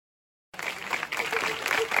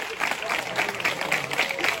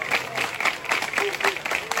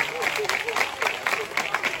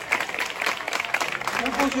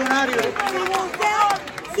funcionario.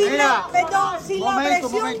 Sin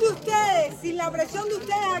la presión de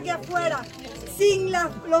ustedes aquí afuera, sin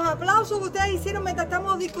los aplausos que ustedes hicieron mientras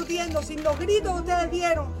estamos discutiendo, sin los gritos que ustedes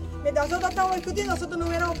dieron, mientras nosotros estamos discutiendo, nosotros no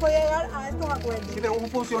hubiéramos podido llegar a estos acuerdos. Un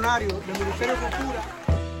funcionario del Ministerio de Cultura.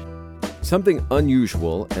 Something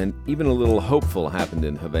unusual and even a little hopeful happened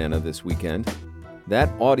in Havana this weekend. That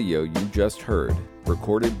audio you just heard,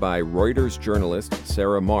 recorded by Reuters journalist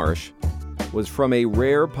Sarah Marsh, was from a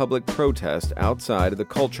rare public protest outside of the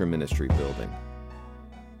Culture Ministry building.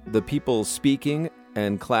 The people speaking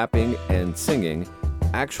and clapping and singing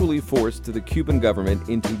actually forced the Cuban government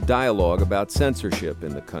into dialogue about censorship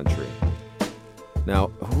in the country. Now,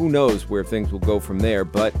 who knows where things will go from there,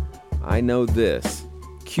 but I know this.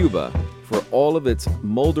 Cuba, for all of its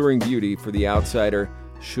moldering beauty for the outsider,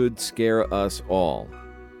 should scare us all.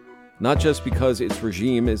 Not just because its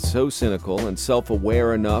regime is so cynical and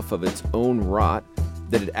self-aware enough of its own rot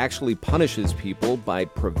that it actually punishes people by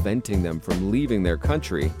preventing them from leaving their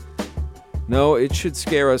country. No, it should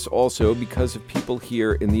scare us also because of people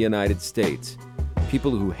here in the United States,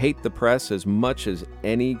 people who hate the press as much as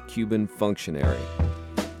any Cuban functionary.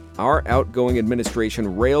 Our outgoing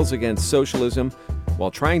administration rails against socialism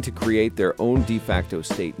while trying to create their own de facto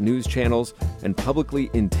state news channels and publicly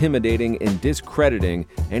intimidating and discrediting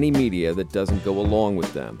any media that doesn't go along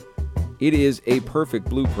with them. It is a perfect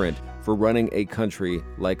blueprint for running a country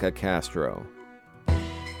like a Castro.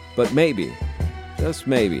 But maybe, just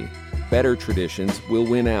maybe, better traditions will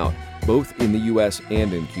win out, both in the U.S.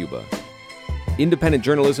 and in Cuba. Independent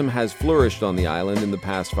journalism has flourished on the island in the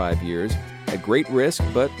past 5 years, at great risk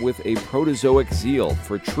but with a protozoic zeal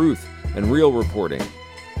for truth and real reporting.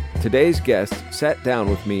 Today's guest sat down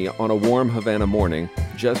with me on a warm Havana morning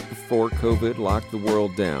just before COVID locked the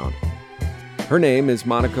world down. Her name is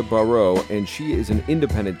Monica Barrow, and she is an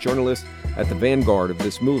independent journalist at the vanguard of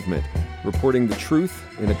this movement, reporting the truth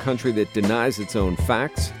in a country that denies its own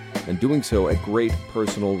facts and doing so at great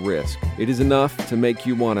personal risk. It is enough to make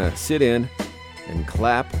you want to sit in and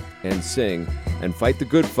clap and sing and fight the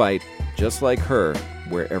good fight just like her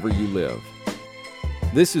wherever you live.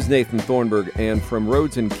 This is Nathan Thornburg, and from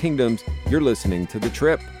Roads and Kingdoms, you're listening to The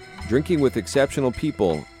Trip, drinking with exceptional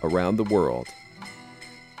people around the world.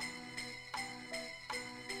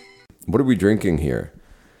 What are we drinking here?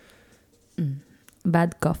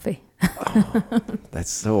 Bad coffee. Oh, that's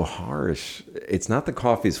so harsh. It's not the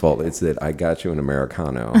coffee's fault. It's that I got you an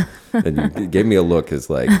Americano. And you gave me a look as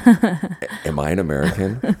like, am I an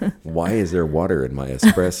American? Why is there water in my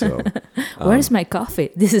espresso? Where's my coffee?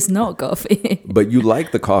 This is no coffee. But you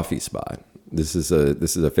like the coffee spot. This is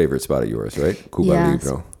a favorite spot of yours, right? Cuba Yes.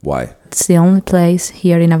 Libre. Why? It's the only place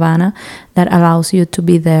here in Havana that allows you to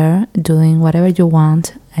be there doing whatever you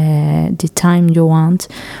want, the time you want,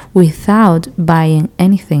 without buying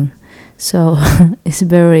anything. So it's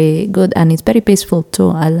very good, and it's very peaceful too.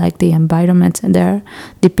 I like the environment there,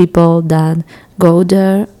 the people that go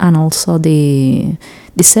there, and also the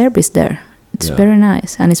service there. It's very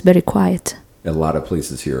nice, and it's very quiet. A lot of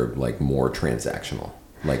places here are like more transactional.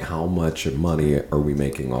 Like, how much money are we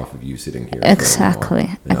making off of you sitting here? Exactly,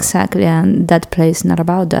 exactly. And that place not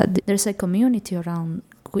about that. There's a community around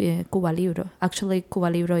Cuba Libre. Actually,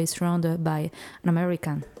 Cuba Libre is run by an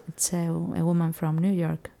American. It's a woman from New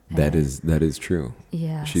York. That is true.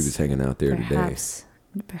 Yes. She was hanging out there today.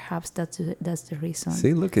 Perhaps that's the reason.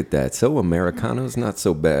 See, look at that. So Americano's not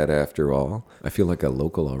so bad after all. I feel like a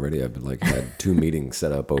local already. I've like had 2 meetings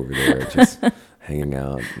set up over there, just hanging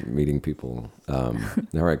out, meeting people. All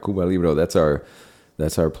right, Cuba Libre. That's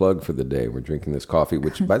our plug for the day. We're drinking this coffee,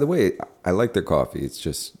 which, by the way, I like their coffee. It's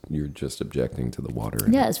just you're just objecting to the water.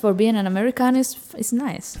 Yes, for being an American, it's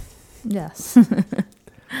nice. Yes.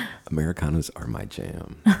 Americanos are my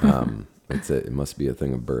jam. It must be a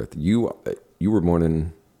thing of birth. You were born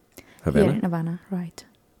in Havana? Here in Havana, right.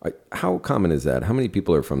 How common is that? How many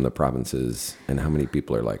people are from the provinces, and how many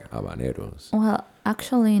people are like Habaneros? Well,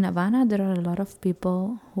 actually in Havana, there are a lot of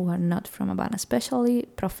people who are not from Havana, especially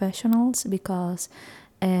professionals, because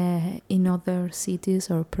in other cities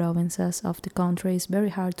or provinces of the country, it's very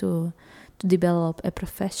hard to develop a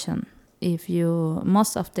profession.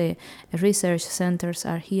 Most of the research centers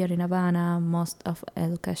are here in Havana, most of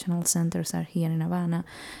educational centers are here in Havana.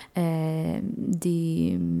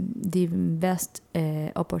 The best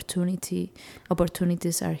opportunities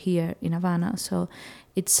are here in Havana. So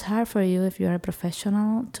it's hard for you if you're a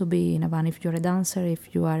professional to be in Havana. If you're a dancer,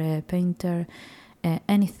 if you are a painter,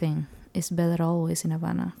 anything is better always in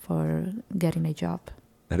Havana for getting a job.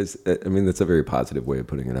 That's a very positive way of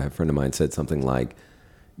putting it. A friend of mine said something like,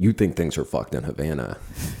 you think things are fucked in Havana.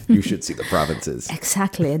 You should see the provinces.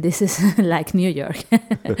 Exactly. This is like New York.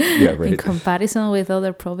 Yeah, right. In comparison with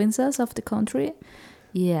other provinces of the country,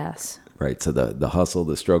 yes. Right. So the hustle,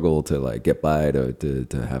 the struggle to like get by,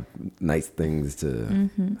 to have nice things, to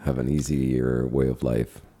have an easier way of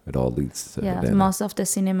life. It all leads to Yeah, Havana. most of the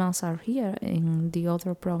cinemas are here. In the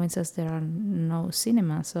other provinces, there are no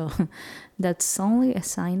cinemas. So that's only a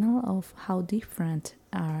signal of how different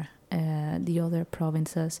are the other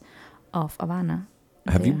provinces of Havana.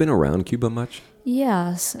 Have you been around Cuba much?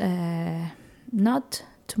 Yes, not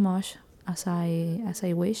too much as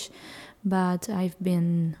I wish, but I've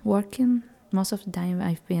been working most of the time.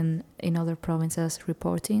 I've been in other provinces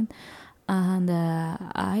reporting, and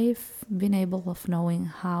I've been able of knowing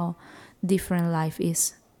how different life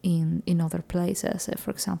is in other places.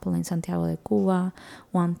 For example, in Santiago de Cuba,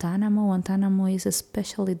 Guantanamo is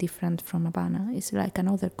especially different from Havana. It's like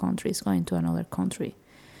another country. It's going to another country.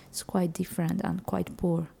 It's quite different and quite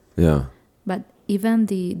poor. Yeah. But even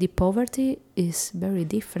the poverty is very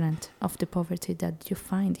different of the poverty that you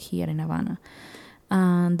find here in Havana.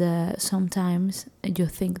 And sometimes you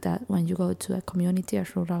think that when you go to a community, a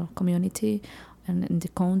rural community, and in the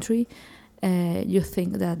country, you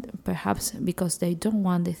think that perhaps because they don't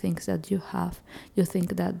want the things that you have, you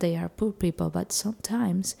think that they are poor people. But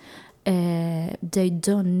sometimes they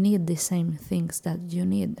don't need the same things that you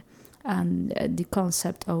need. And the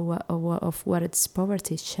concept of what is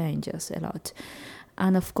poverty changes a lot.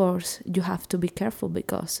 And of course, you have to be careful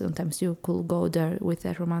because sometimes you could go there with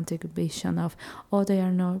a romantic vision of, oh, they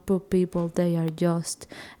are not poor people, they are just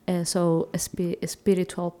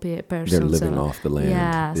spiritual persons. They're living off the land.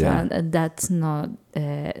 Yes, yeah. And that's not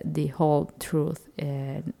the whole truth.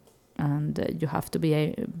 And you have to be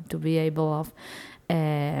able of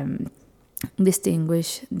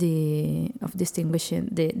distinguishing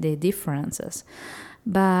the differences.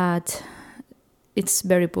 But it's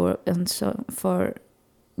very poor, and so for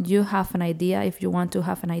you have an idea, if you want to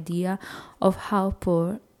have an idea of how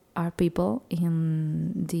poor are people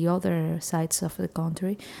in the other sides of the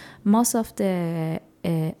country, most of the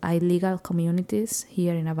illegal communities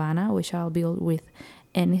here in Havana, which are built with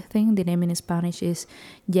anything, the name in Spanish is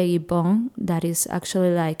Yegipon, that is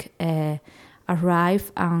actually like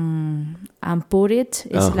arrive and put it.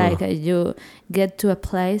 It's like you get to a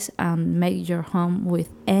place and make your home with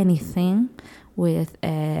anything, with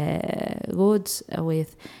goods,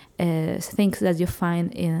 with things that you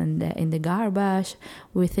find in the garbage,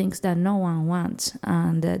 with things that no one wants,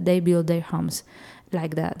 and they build their homes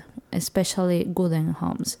like that, especially wooden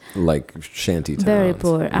homes. Like shanty towns. Very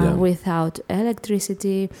poor, and without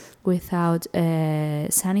electricity, without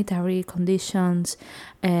sanitary conditions,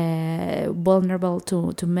 vulnerable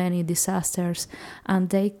to many disasters. And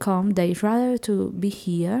they rather to be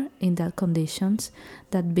here in that conditions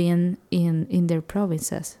than being in their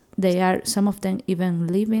provinces. Some of them even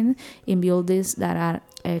living in buildings that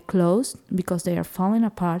are closed because they are falling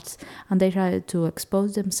apart, and they rather to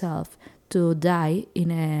expose themselves to die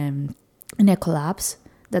in a collapse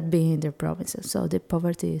that being in their provinces. So the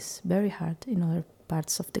poverty is very hard in other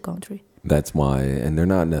parts of the country. That's why, and they're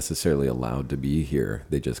not necessarily allowed to be here.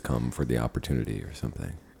 They just come for the opportunity or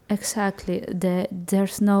something. Exactly.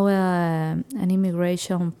 There's no an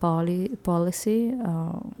immigration policy.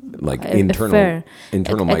 Like internal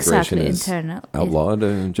migration exactly, is internal. outlawed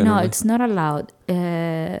generally? No, it's not allowed.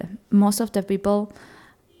 Most of the people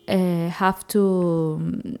have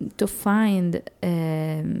to find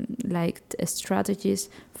like strategies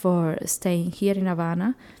for staying here in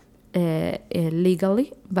Havana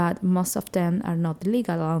legally, but most of them are not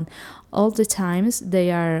legal, and all the times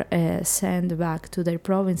they are sent back to their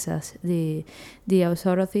provinces. The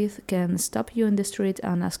authorities can stop you in the street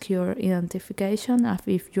and ask your identification.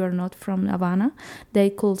 If you are not from Havana, they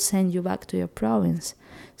could send you back to your province.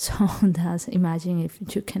 So imagine if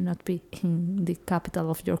you cannot be in the capital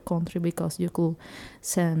of your country because you could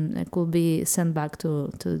be sent back to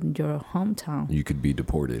your hometown. You could be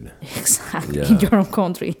deported. Exactly, in your own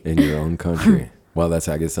country. In your own country. Well, that's,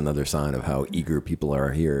 I guess, another sign of how eager people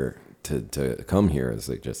are here to come here, is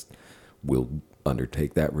they just will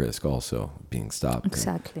undertake that risk also, being stopped.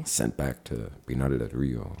 Exactly. And sent back to Pinar del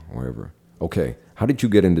Rio, wherever. Okay, how did you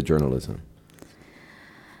get into journalism?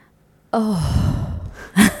 Oh.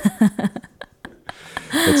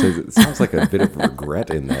 It sounds like a bit of regret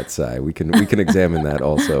in that side. We can examine that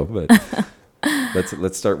also, but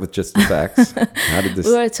let's start with just the facts. How did this?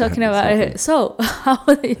 We were talking about it. So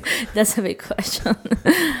that's a big question.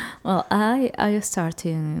 Well, I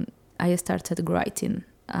started writing.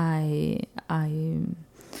 I'm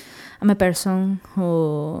a person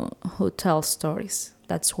who tells stories.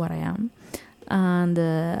 That's what I am. and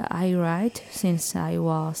I write since I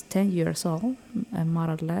was 10 years old, more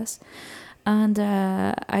or less. And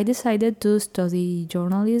I decided to study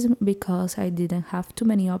journalism because I didn't have too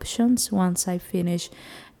many options once I finished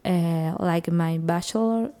like my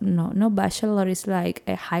bachelor. No bachelor is like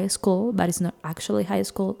a high school, but it's not actually high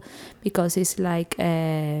school because it's like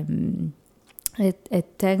a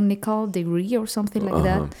technical degree or something like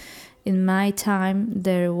that. In my time,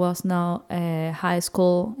 there was no high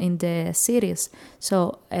school in the cities,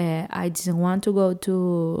 so I didn't want to go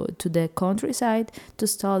to the countryside to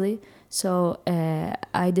study. So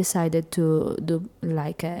I decided to do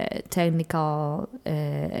like a technical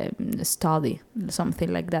study,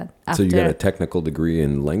 something like that. So you got a technical degree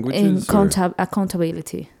in languages?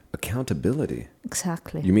 Accountability. Accountability?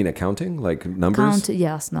 Exactly. You mean accounting, like numbers?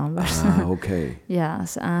 Yes, numbers. Ah, okay.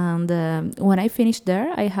 Yes, and when I finished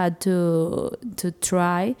there, I had to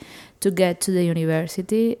try to get to the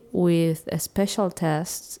university with a special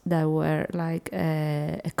tests that were like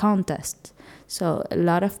a contest. So a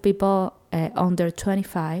lot of people under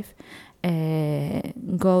 25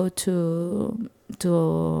 goes to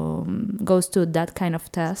that kind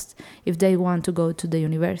of test if they want to go to the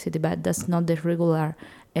university, but that's not the regular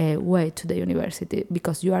way to the university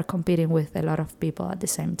because you are competing with a lot of people at the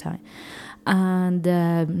same time. And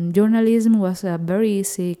journalism was a very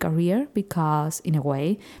easy career because, in a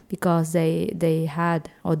way, because they had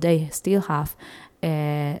or they still have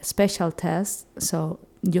special tests. So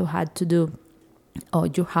you have to do a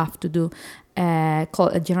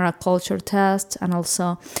general culture test and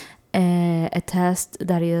also a test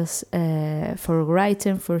that is for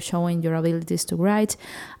writing, for showing your abilities to write,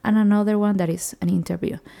 and another one that is an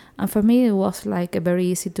interview. And for me, it was like a very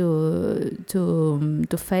easy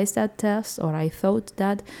to face that test, or I thought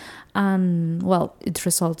that. And well, it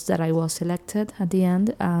results that I was selected at the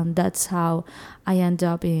end, and that's how I ended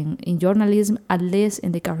up in journalism, at least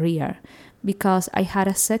in the career. Because I had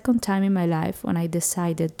a second time in my life when I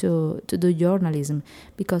decided to do journalism,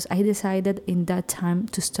 because I decided in that time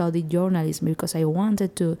to study journalism because I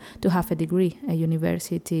wanted to have a degree, a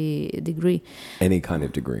university degree. Any kind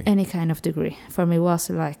of degree? Any kind of degree. For me, it was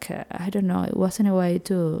like, I don't know, it was in a way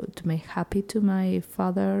to make happy to my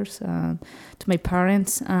fathers, to my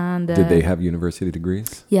parents. And did they have university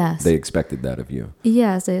degrees? Yes. They expected that of you?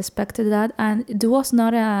 Yes, they expected that. And it was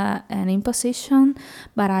not an imposition,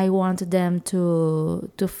 but I wanted them to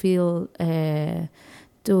feel I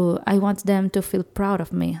want them to feel proud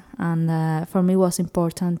of me, and for me it was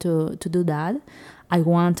important to do that. I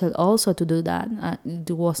wanted also to do that.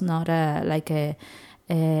 It was not like a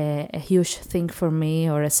huge thing for me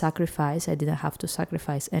or a sacrifice. I didn't have to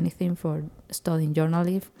sacrifice anything for studying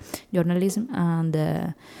journalism, and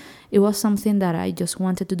it was something that I just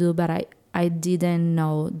wanted to do, but I didn't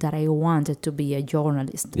know that I wanted to be a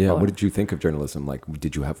journalist. Yeah, what did you think of journalism? Like,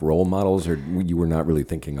 did you have role models, or you were not really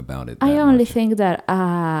thinking about it? I only think that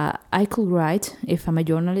I could write. If I'm a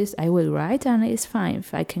journalist, I will write, and it's fine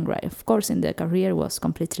if I can write. Of course, in the career was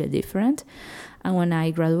completely different. And when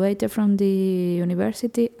I graduated from the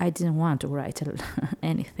university, I didn't want to write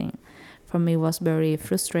anything. For me, it was very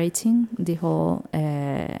frustrating,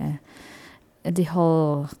 the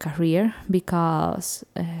whole career, because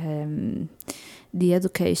the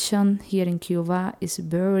education here in Cuba is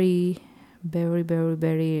very, very, very,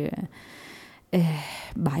 very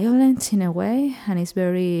violent in a way, and it's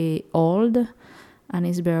very old, and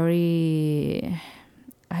it's very,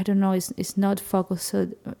 I don't know, it's not focused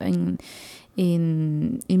in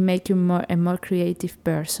making a more creative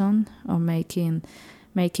person, or making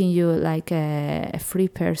you like a free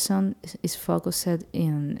person. Is focused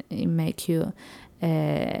in make you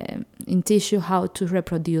in teach you how to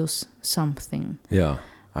reproduce something. Yeah,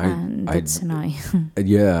 that's annoying.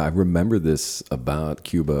 Yeah, I remember this about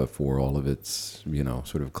Cuba for all of its,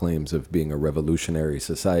 sort of claims of being a revolutionary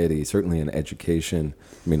society, certainly in education.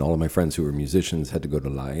 I mean, all of my friends who were musicians had to go to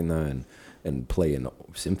La Haina and play in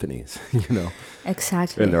symphonies,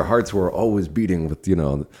 Exactly. And their hearts were always beating with,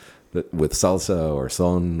 with salsa or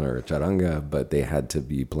son or charanga, but they had to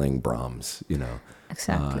be playing Brahms,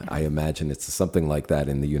 Exactly. I imagine it's something like that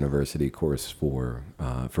in the university course for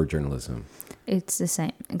journalism. It's the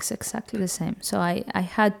same. It's exactly the same. So I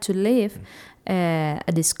had to leave a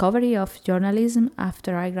discovery of journalism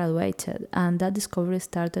after I graduated, and that discovery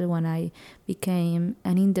started when I became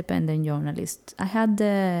an independent journalist. I had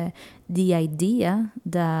the idea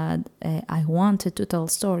that I wanted to tell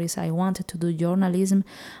stories, I wanted to do journalism,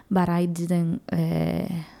 but I didn't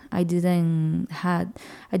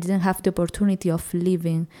have the opportunity of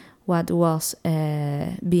living what was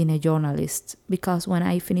being a journalist, because when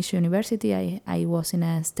I finished university, I was in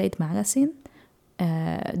a state magazine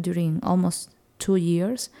during almost 2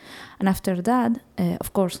 years. And after that,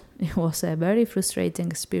 of course, it was a very frustrating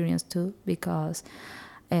experience too, because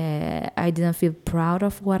I didn't feel proud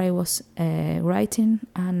of what I was writing,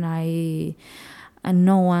 and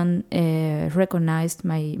no one recognized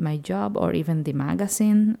my job or even the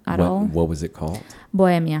magazine at all. What was it called?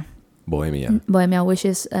 Bohemia. Bohemia, which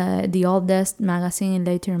is the oldest magazine in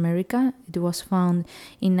Latin America. It was founded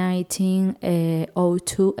in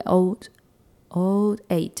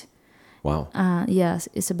 1908. Wow. Yes,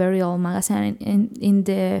 it's a very old magazine. In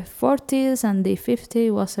the 40s and the 50s,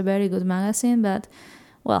 it was a very good magazine, but,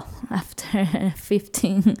 well, after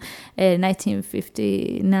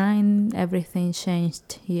 1959, everything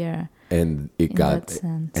changed here. And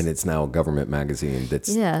it's now a government magazine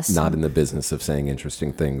that's not in the business of saying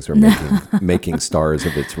interesting things or making stars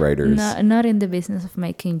of its writers. No, not in the business of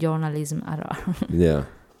making journalism at all. Yeah.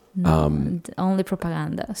 Only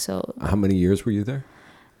propaganda. So. How many years were you there?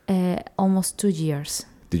 Almost 2 years.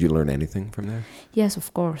 Did you learn anything from there? Yes,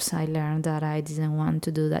 of course. I learned that I didn't want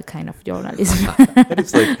to do that kind of journalism.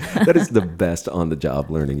 that is the best on-the-job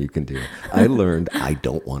learning you can do. I learned I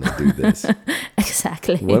don't want to do this.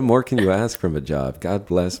 Exactly. What more can you ask from a job? God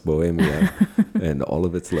bless Bohemia and all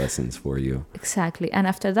of its lessons for you. Exactly. And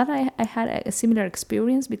after that, I had a similar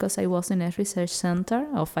experience because I was in a research center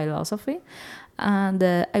of philosophy. And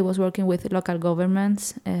I was working with local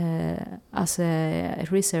governments as a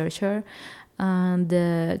researcher, and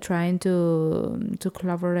trying to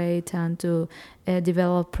collaborate and to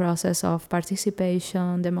develop process of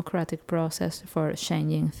participation, democratic process for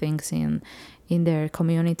changing things in their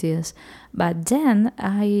communities. But then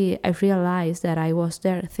I realized that I was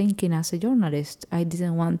there thinking as a journalist. I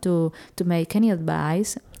didn't want to make any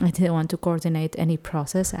advice. I didn't want to coordinate any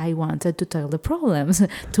process. I wanted to tell the problems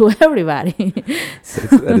to everybody.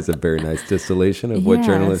 That is a very nice distillation of what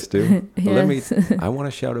journalists do. Well, Yes. I want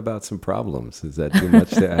to shout about some problems. Is that too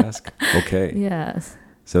much to ask? Okay. Yes.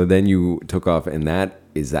 So then you took off, and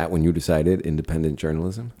is that when you decided independent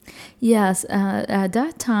journalism? Yes, at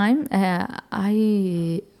that time,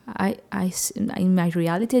 I in my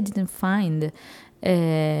reality, I didn't find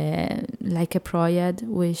like a project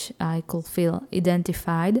which I could feel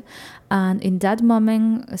identified. And in that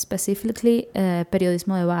moment, specifically,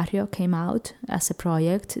 Periodismo de Barrio came out as a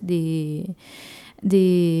project. The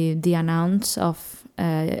announce of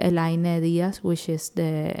Elaine Diaz, which is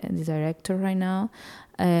the director right now,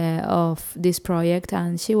 of this project,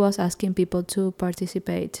 and she was asking people to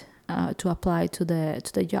participate, to apply to the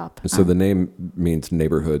job. So the name means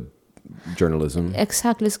neighborhood journalism.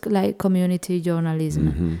 Exactly, it's like community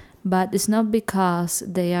journalism. Mm-hmm. But it's not because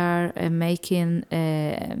they are making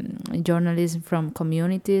journalism from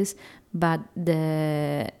communities, but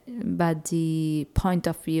the point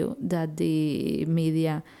of view that the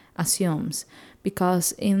media assumes.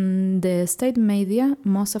 Because in the state media,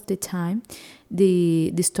 most of the time,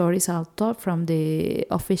 the stories are told from the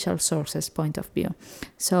official sources' point of view.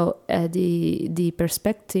 So the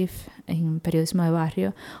perspective in Periodismo de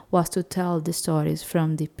Barrio was to tell the stories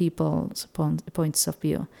from the people's points of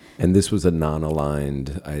view. And this was a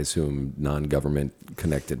non-aligned, I assume, non-government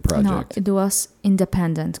connected project. No, it was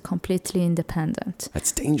independent, completely independent.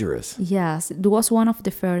 That's dangerous. Yes, it was one of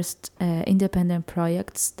the first independent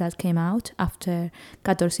projects that came out after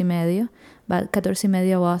 14 Medio. But 14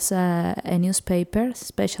 Medio was a newspaper,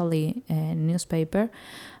 especially a newspaper,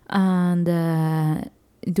 and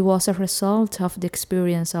it was a result of the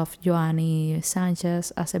experience of Joanny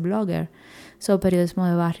Sanchez as a blogger. So Periodismo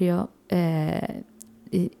de Barrio,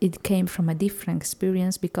 it came from a different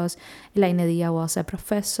experience because Elaine Diaz was a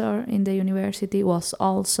professor in the university, was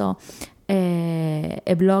also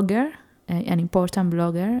a blogger, an important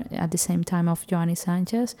blogger at the same time of Joanny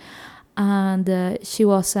Sanchez. And she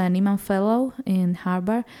was an Nieman Fellow in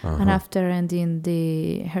Harvard. And after ending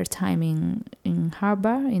her time in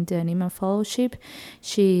Harvard, in the Nieman Fellowship,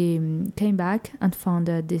 she came back and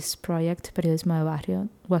founded this project, Periodismo de Barrio.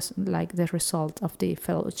 Was like the result of the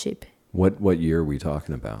fellowship. What year are we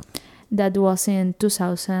talking about? That was in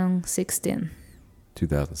 2016.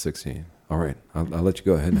 2016. All right. I'll let you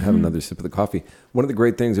go ahead and have another sip of the coffee. One of the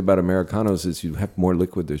great things about Americanos is you have more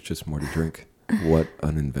liquid, there's just more to drink. What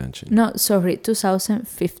an invention. No, sorry,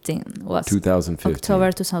 2015 was. 2015. October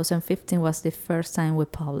 2015 was the first time we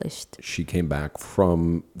published. She came back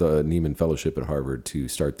from the Nieman Fellowship at Harvard to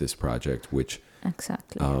start this project, which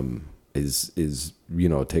exactly is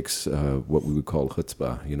takes what we would call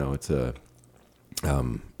chutzpah. It's a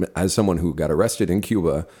as someone who got arrested in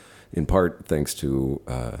Cuba, in part thanks to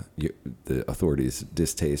the authorities'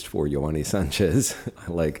 distaste for Joanny Sanchez,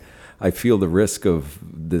 I feel the risk of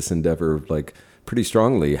this endeavor pretty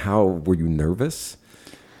strongly. How were you nervous?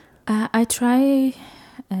 I try.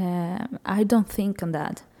 I don't think on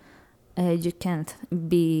that. You can't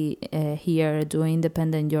be here doing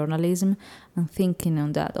independent journalism and thinking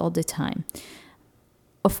on that all the time.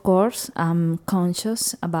 Of course, I'm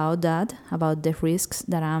conscious about that, about the risks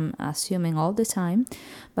that I'm assuming all the time.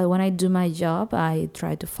 But when I do my job, I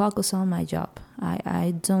try to focus on my job.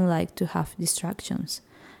 I don't like to have distractions.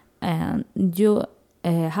 And you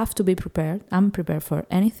have to be prepared. I'm prepared for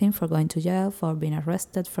anything, for going to jail, for being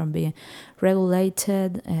arrested, for being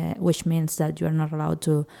regulated, which means that you are not allowed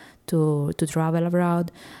to travel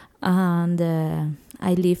abroad. And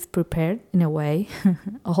I live prepared in a way,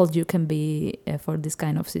 all you can be for this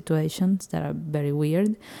kind of situations that are very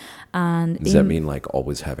weird. And does that mean like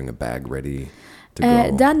always having a bag ready to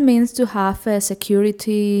go? That means to have a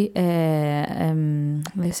security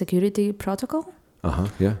protocol.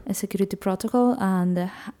 Yeah. A security protocol, and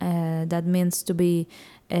that means to be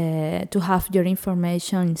to have your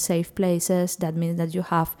information in safe places. That means that you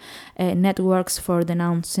have networks for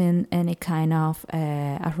denouncing any kind of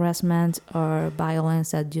harassment or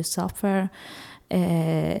violence that you suffer.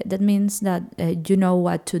 That means that you know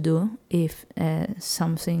what to do if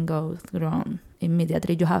something goes wrong.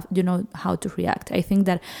 Immediately, you know how to react. I think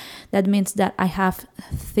that means that I have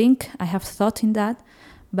thought in that.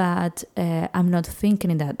 But I'm not thinking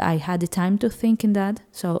in that. I had the time to think in that.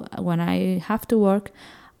 So when I have to work,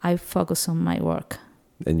 I focus on my work.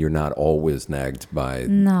 And you're not always nagged by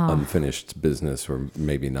unfinished business or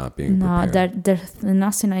maybe not being prepared? No, there's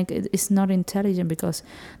nothing. It's not intelligent because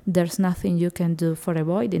there's nothing you can do for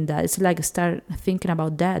avoiding that. It's like start thinking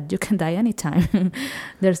about that. You can die anytime.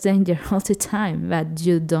 There's danger all the time, but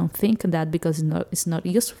you don't think that because it's not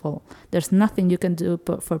useful. There's nothing you can do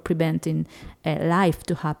for preventing life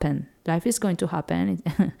to happen. Life is going to happen.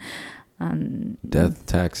 Death,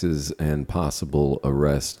 taxes, and possible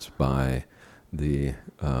arrest by the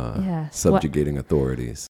subjugating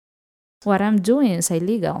authorities. What I'm doing is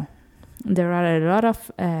illegal. There are a lot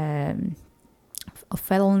of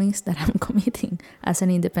felonies that I'm committing as an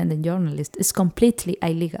independent journalist. It's completely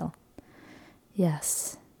illegal.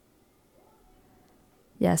 Yes,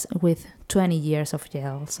 with 20 years of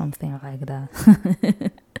jail, something like that.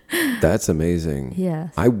 That's amazing.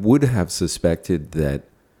 Yes. I would have suspected that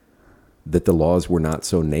the laws were not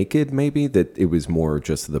so naked, maybe, that it was more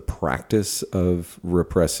just the practice of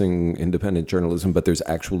repressing independent journalism, but there's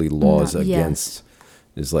actually laws against,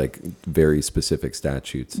 is like very specific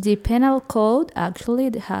statutes. The penal code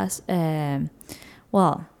actually has, the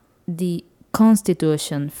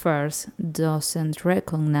Constitution first doesn't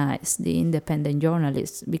recognize the independent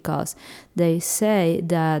journalists because they say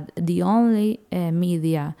that the only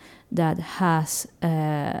media that has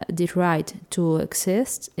the right to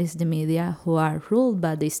exist is the media who are ruled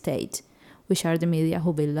by the state, which are the media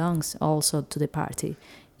who belongs also to the party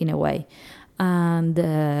in a way. And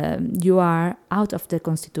you are out of the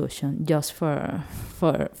Constitution just for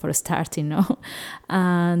starting, no?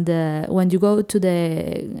 And when you go to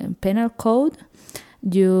the penal code,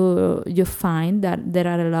 you find that there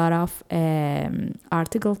are a lot of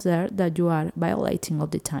articles there that you are violating all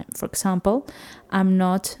the time. For example,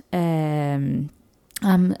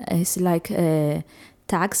 it's like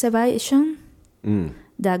tax evasion.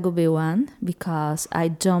 That would be one because I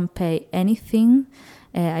don't pay anything.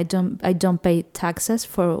 I don't pay taxes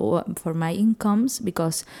for my incomes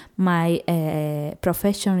because my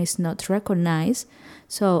profession is not recognized.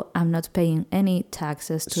 So I'm not paying any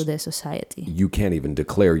taxes to the society. You can't even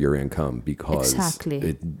declare your income because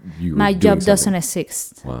my job doesn't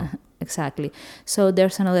exist. Wow. Exactly. So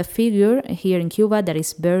there's another figure here in Cuba that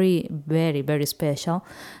is very, very, very special.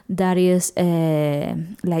 That is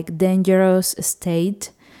like dangerous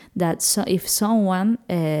state. That if someone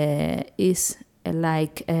is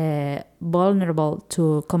like vulnerable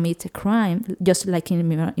to commit a crime, just like in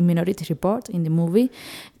Minority Report in the movie,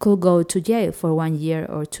 could go to jail for 1 year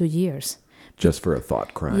or 2 years. Just for a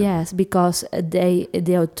thought crime. Yes, because the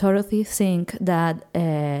authorities think that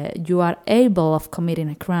you are able of committing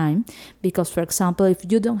a crime. Because, for example, if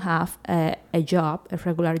you don't have a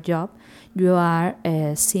regular job, you are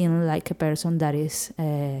seen like a person that is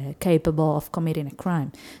capable of committing a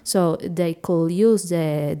crime. So they could use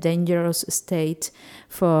the dangerous state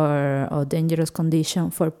or dangerous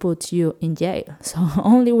condition for put you in jail. So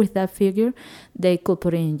only with that figure, they could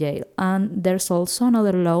put you in jail. And there's also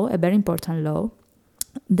another law, a very important law.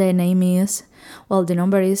 The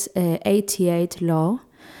number is 88 law.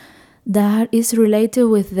 That is related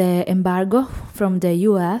with the embargo from the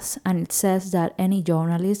U.S. and it says that any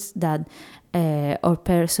journalist that or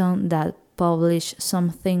person that publish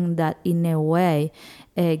something that in a way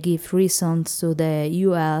give reasons to the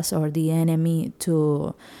US or the enemy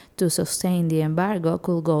to sustain the embargo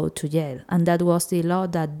could go to jail. And that was the law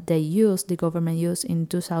that the government used in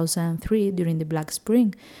 2003 during the Black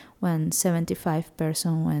Spring, when 75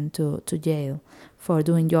 persons went to jail for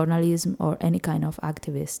doing journalism or any kind of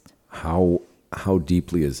activist. How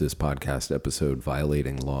deeply is this podcast episode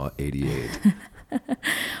violating Law 88?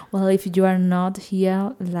 Well, if you are not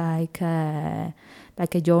here like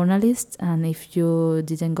a journalist, and if you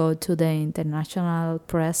didn't go to the International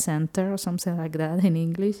Press Center or something like that in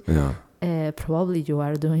English, probably you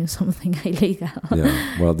are doing something illegal.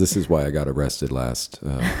 Yeah, well, this is why I got arrested last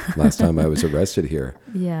time I was arrested here.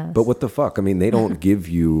 Yes. But what the fuck? I mean, they won't give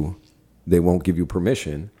you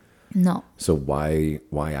permission. No. So why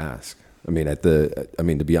ask? I mean,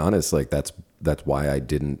 to be honest, like that's why I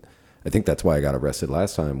didn't. I think that's why I got arrested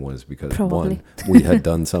last time, was because Probably. one, we had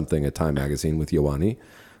done something at Time Magazine with Ioanni,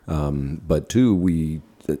 but two,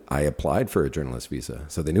 I applied for a journalist visa,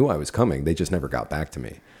 so they knew I was coming. They just never got back to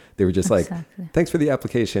me. They were just like, "Thanks for the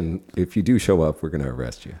application. If you do show up, we're going to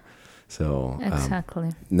arrest you." So exactly.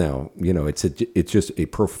 Now, it's just a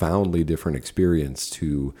profoundly different experience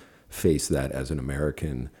to face that as an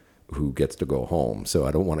American who gets to go home. So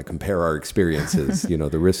I don't want to compare our experiences.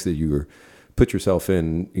 The risk that you put yourself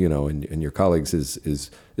in, and your colleagues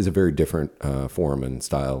is a very different form and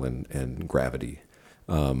style and gravity.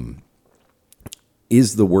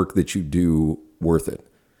 Is the work that you do worth it?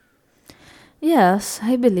 Yes,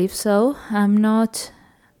 I believe so.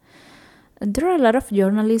 There are a lot of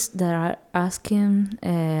journalists that are asking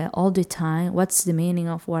all the time, what's the meaning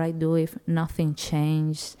of what I do if nothing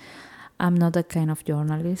changed? I'm not that kind of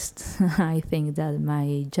journalist. I think that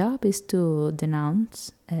my job is to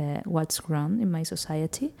denounce what's wrong in my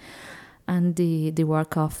society, and the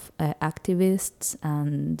work of activists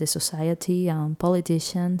and the society and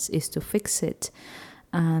politicians is to fix it.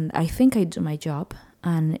 And I think I do my job.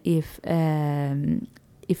 And if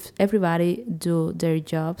everybody do their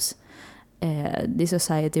jobs, the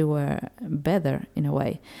society were better in a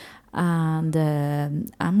way. And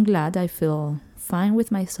I'm glad I feel fine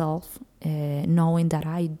with myself, knowing that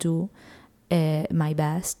I do my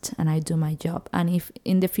best and I do my job. And if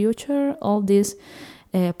in the future all these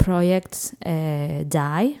projects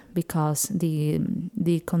die because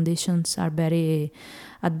the conditions are very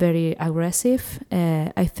aggressive,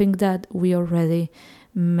 I think that we already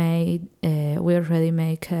make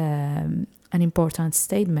an important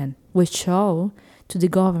statement. We show to the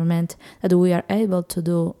government that we are able to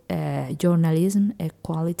do journalism,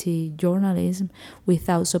 quality journalism,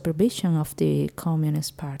 without supervision of the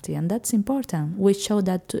Communist Party. And that's important. We show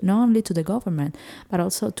that not only to the government, but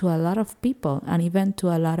also to a lot of people, and even to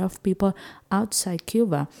a lot of people outside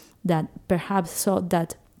Cuba that perhaps thought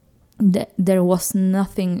that there was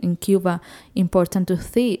nothing in Cuba important to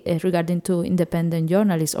see regarding to independent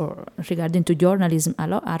journalists or regarding to journalism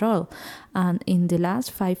at all. And in the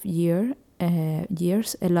last 5 years,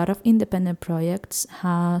 a lot of independent projects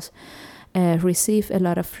has received a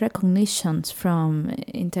lot of recognitions from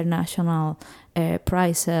international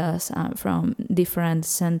prizes from different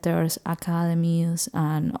centers, academies,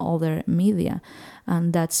 and other media.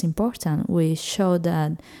 And that's important. We show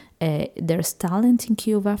that there's talent in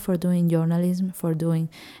Cuba for doing journalism, for doing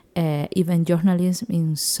even journalism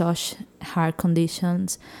in such hard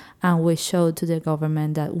conditions. And we show to the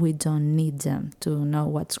government that we don't need them to know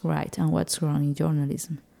what's right and what's wrong in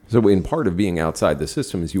journalism. So in part of being outside the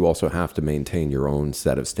system is you also have to maintain your own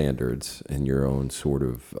set of standards and your own sort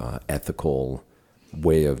of ethical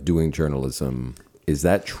way of doing journalism. Is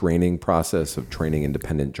that training process of training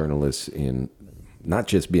independent journalists in not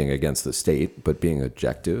just being against the state, but being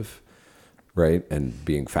objective, right? And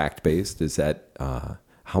being fact-based, is that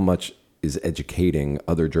how much is educating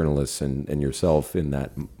other journalists and yourself in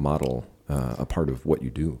that model a part of what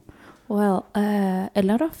you do? Well, a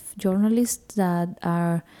lot of journalists that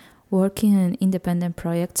are working in independent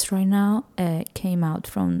projects right now came out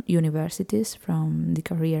from universities, from the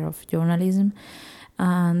career of journalism.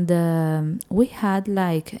 And we had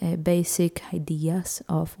like basic ideas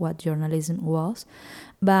of what journalism was.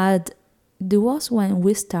 But it was when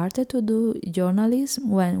we started to do journalism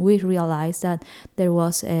when we realized that there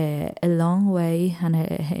was a long way and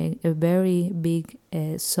a very big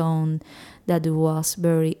zone that was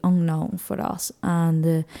very unknown for us,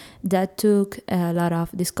 and that took a lot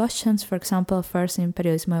of discussions. For example, first in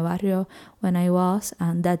Periodismo de Barrio when I was,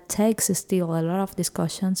 and that takes still a lot of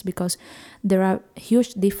discussions because there are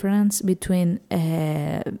huge difference between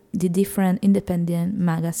the different independent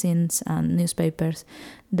magazines and newspapers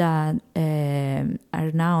that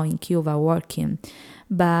are now in Cuba working.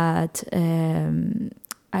 But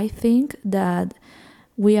I think that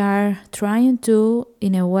we are trying to,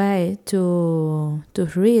 in a way, to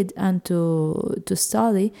read and to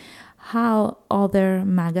study how other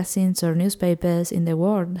magazines or newspapers in the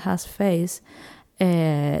world has faced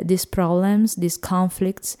these problems, these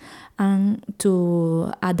conflicts, and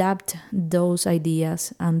to adapt those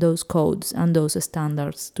ideas and those codes and those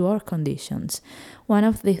standards to our conditions. One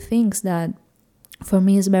of the things that for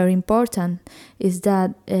me is very important is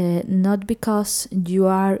that not because you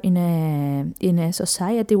are in a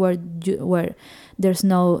society where there's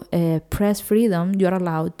no press freedom, you are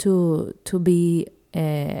allowed to be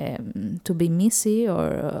messy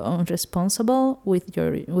or irresponsible with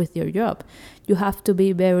your job. You have to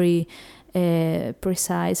be very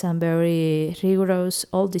precise and very rigorous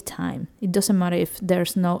all the time. It doesn't matter if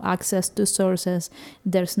there's no access to sources.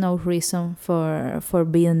 There's no reason for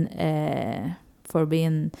being I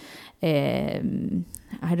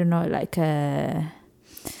don't know, like a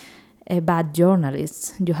bad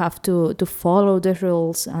journalist. You have to follow the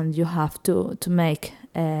rules, and you have to make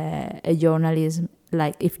a journalism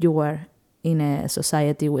like if you were in a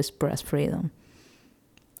society with press freedom.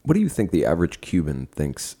 What do you think the average Cuban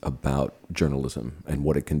thinks about journalism and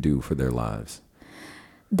what it can do for their lives?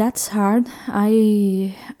 That's hard.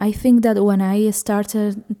 I think that when I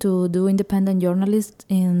started to do independent journalism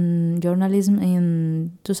in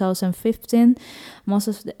 2015, most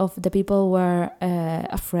of the people were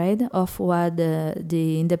afraid of what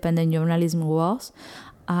the independent journalism was.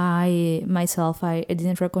 I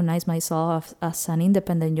didn't recognize myself as an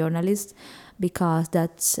independent journalist because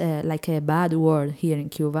that's like a bad word here in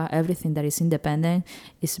Cuba. Everything that is independent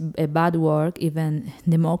is a bad word. Even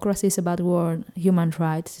democracy is a bad word. Human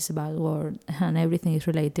rights is a bad word. And everything is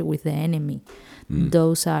related with the enemy.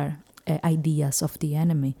 Those are ideas of the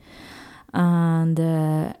enemy. And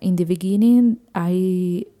in the beginning,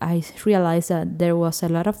 I realized that there was a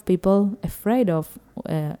lot of people afraid of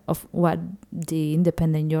what the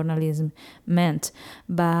independent journalism meant.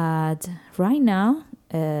 But right now,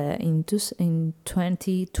 in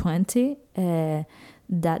 2020,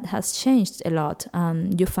 that has changed a lot,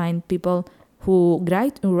 and you find people who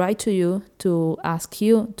write to you to ask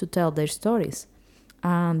you to tell their stories.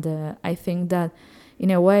 And I think that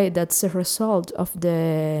in a way that's a result of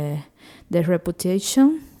the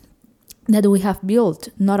reputation that we have built,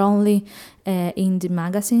 not only in the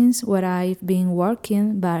magazines where I've been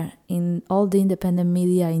working, but in all the independent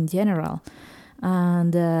media in general.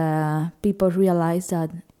 And people realize that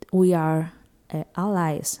we are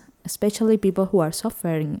allies, especially people who are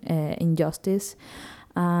suffering injustice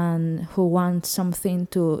and who want something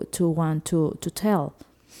to tell.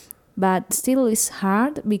 But still it's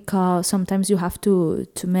hard because sometimes you have to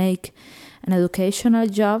make an educational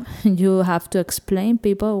job. You have to explain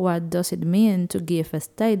people what does it mean to give a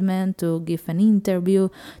statement, to give an interview,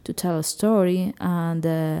 to tell a story. And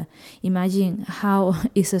imagine how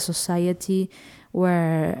is a society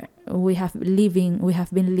where we have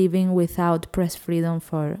been living without press freedom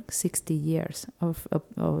for 60 years of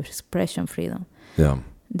expression freedom. Yeah.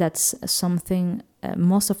 That's something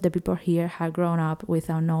most of the people here have grown up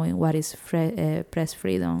without knowing what is press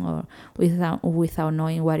freedom, or without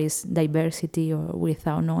knowing what is diversity, or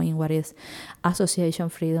without knowing what is association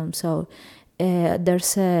freedom. So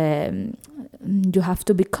there's you have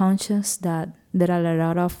to be conscious that there are a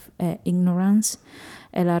lot of ignorance,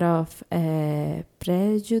 a lot of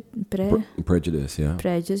prejudice, yeah.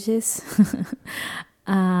 Prejudice.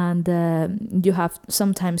 And you have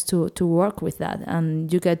sometimes to work with that,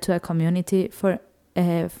 and you get to a community. For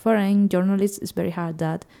foreign journalists, it's very hard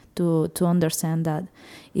that to understand that.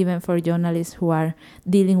 Even for journalists who are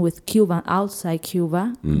dealing with Cuba outside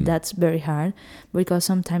Cuba, that's very hard, because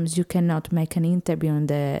sometimes you cannot make an interview in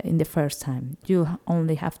the first time. You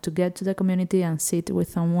only have to get to the community and sit with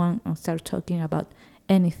someone and start talking about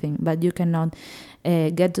anything, but you cannot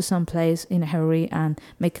get to some place in a hurry and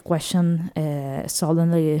make a question.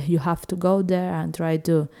 Suddenly you have to go there and try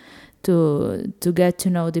to get to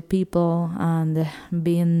know the people and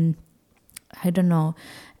being,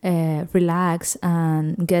 relax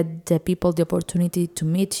and get the people the opportunity to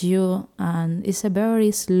meet you, and it's a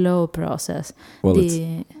very slow process. Well,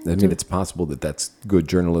 it's possible that that's good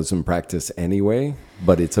journalism practice anyway,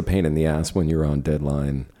 but it's a pain in the ass when you're on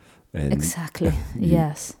deadline And Exactly.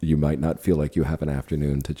 Yes. you might not feel like you have an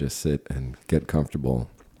afternoon to just sit and get comfortable.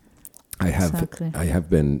 Exactly.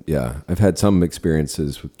 I've had some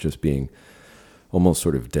experiences with just being almost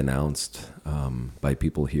sort of denounced by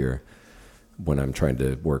people here when I'm trying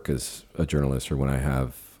to work as a journalist, or when I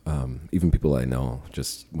have even people I know,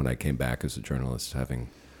 just when I came back as a journalist, having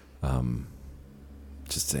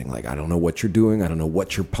just saying like, I don't know what you're doing. I don't know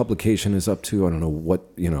what your publication is up to. I don't know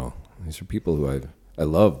what, these are people who I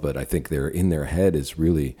love, but I think they're in their head is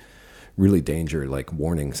really, really danger, like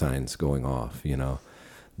warning signs going off,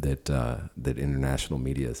 that international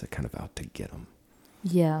media is kind of out to get them.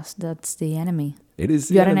 Yes, that's the enemy. It is.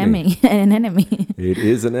 You're an enemy. An enemy. It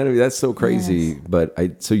is an enemy. That's so crazy. Yes.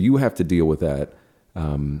 But so you have to deal with that.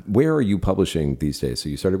 Where are you publishing these days? So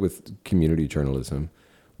you started with community journalism.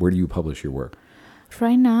 Where do you publish your work?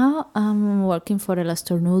 Right now, I'm working for El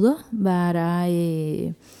Estornudo, but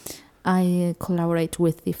I collaborate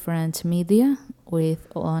with different media. With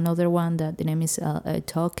another one that the name is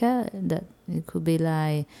Toca, that it could be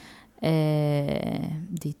like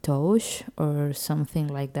the Tosh or something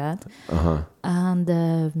like that.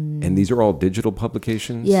 And these are all digital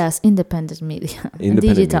publications? Yes, independent media.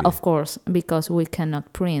 Digital, of course, because we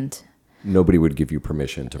cannot print. Nobody would give you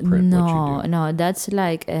permission to print what you do. No, that's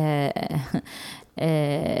like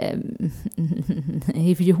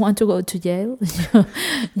if you want to go to jail,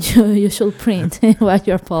 you should print what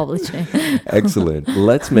you're publishing. Excellent.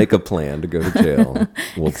 Let's make a plan to go to jail.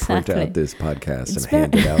 We'll Exactly. print out this podcast and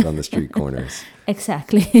hand it out on the street corners.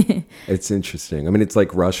 Exactly. It's interesting. I mean, it's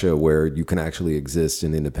like Russia, where you can actually exist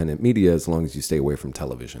in independent media as long as you stay away from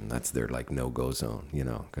television. That's their like no-go zone,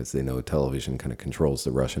 because they know television kind of controls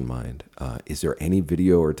the Russian mind. Is there any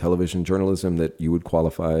video or television journalism that you would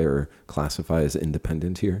qualify or classify as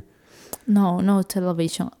independent here? No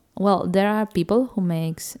television. Well, there are people who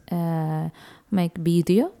make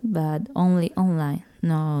video, but only online.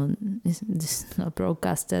 No, it's not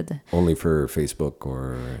broadcasted. Only for Facebook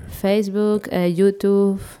or... Facebook,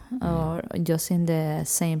 YouTube, or just in the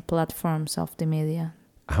same platforms of the media.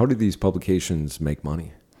 How do these publications make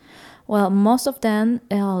money? Well, most of them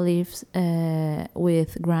lives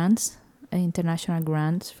with grants, international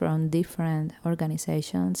grants from different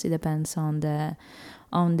organizations. It depends on the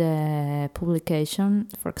publication.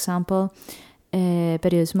 For example,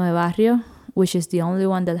 Periodismo de Barrio, which is the only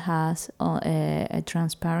one that has a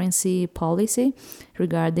transparency policy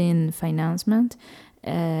regarding financement,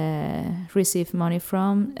 receive money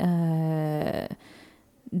from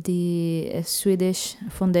the Swedish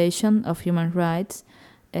Foundation of Human Rights,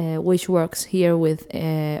 which works here with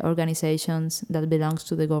organizations that belongs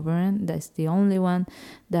to the government. That's the only one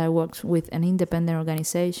that works with an independent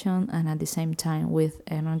organization and at the same time with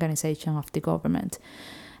an organization of the government.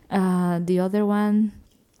 The other one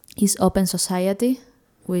is Open Society,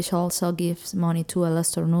 which also gives money to El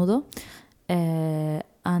Estornudo.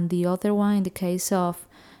 And the other one, in the case of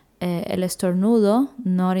El Estornudo,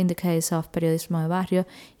 not in the case of Periodismo de Barrio,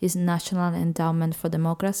 is National Endowment for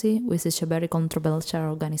Democracy, which is a very controversial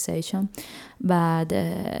organization. But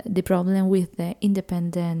the problem with the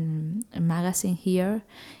independent magazine here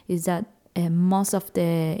is that most of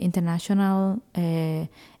the international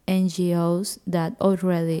NGOs that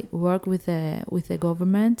already work with the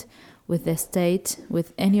government, with the state,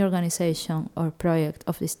 with any organization or project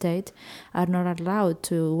of the state, are not allowed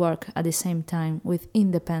to work at the same time with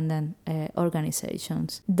independent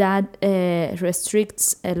organizations. That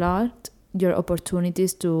restricts a lot your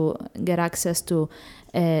opportunities to get access to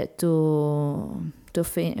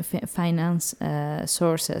finance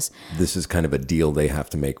sources. This is kind of a deal they have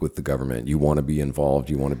to make with the government. You want to be involved,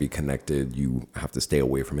 you want to be connected, you have to stay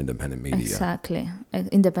away from independent media. Exactly.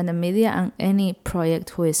 Independent media and any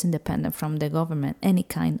project who is independent from the government, any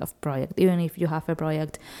kind of project, even if you have a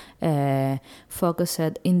project focused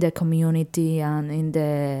in the community and in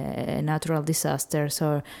the natural disasters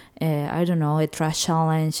or, I don't know, a trash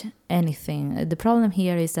challenge, anything. The problem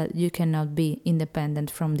here is that you cannot be independent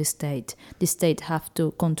from the state. The state have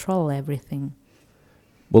to control everything.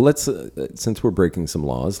 Well, let's since we're breaking some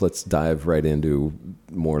laws, let's dive right into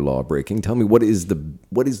more law breaking. Tell me, what is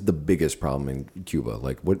the biggest problem in Cuba?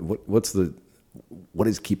 Like, what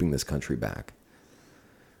is keeping this country back?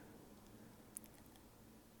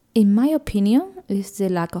 In my opinion, it's the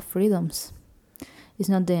lack of freedoms. It's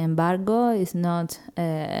not the embargo. It's not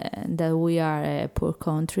that we are a poor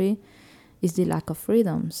country. It's the lack of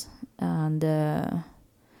freedoms. And the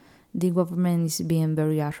government is being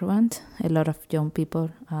very arrogant. A lot of young people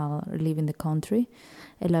are leaving the country.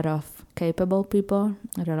 A lot of capable people.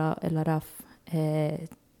 A lot of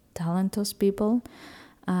talented people.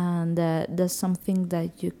 And that's something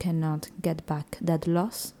that you cannot get back. That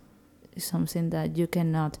loss is something that you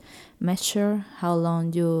cannot measure how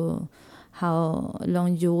long you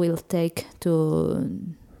will take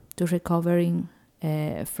to recovering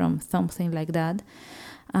from something like that,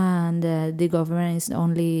 and the government is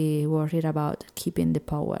only worried about keeping the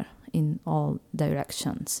power in all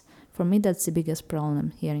directions. For me, that's the biggest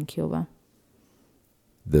problem here in Cuba.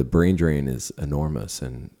 The brain drain is enormous,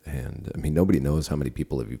 and I mean, nobody knows how many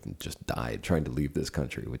people have even just died trying to leave this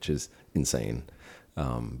country, which is insane.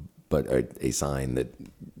 But a sign that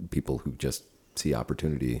people who just see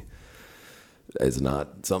opportunity as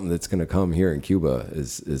not something that's going to come here in Cuba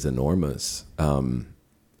is enormous.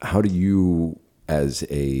 How do you, as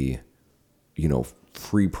a,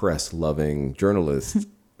 free press loving journalist,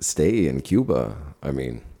 stay in Cuba? I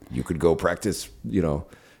mean, you could go practice,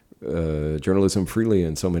 journalism freely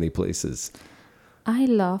in so many places. I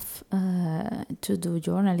love to do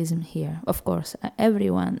journalism here. Of course,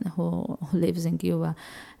 everyone who lives in Cuba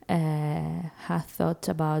has thought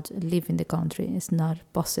about leaving the country. It's not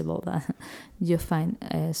possible that you find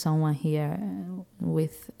someone here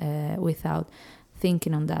without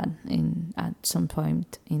thinking on that at some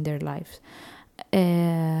point in their lives.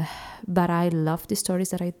 But I love the stories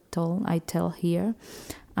that I tell here,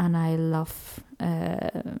 and I love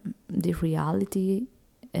the reality,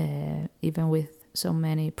 even with so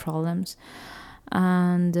many problems.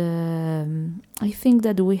 And I think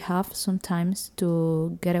that we have sometimes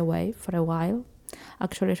to get away for a while.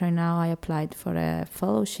 Actually, right now I applied for a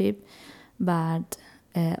fellowship, but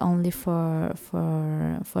only for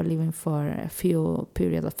living for a few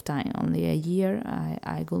period of time, only a year.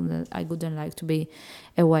 I wouldn't like to be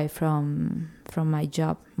away from my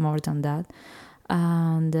job more than that.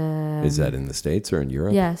 And is that in the States or in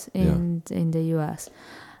Europe? Yes, in the US.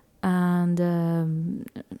 And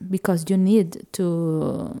because you need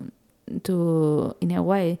to in a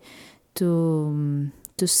way to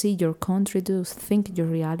see your country, to think your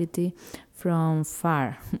reality from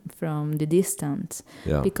far, from the distance,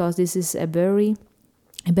 because this is a very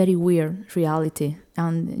weird reality,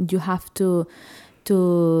 and you have to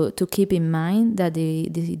keep in mind that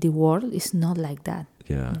the world is not like that.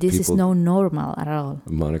 Yeah, this is no normal at all.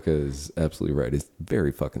 Monica is absolutely right. It's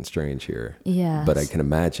very fucking strange here. Yeah. But I can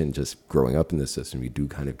imagine just growing up in this system, you do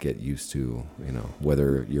kind of get used to,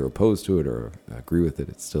 whether you're opposed to it or agree with it,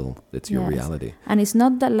 it's your reality. And it's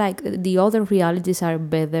not that like the other realities are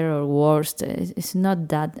better or worse. It's not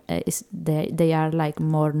that. They are like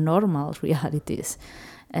more normal realities.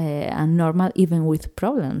 And normal even with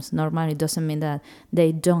problems. Normal, it doesn't mean that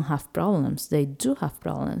they don't have problems. They do have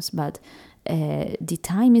problems, but the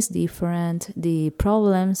time is different. The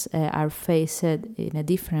problems are faced in a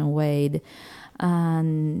different way,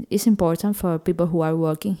 and it's important for people who are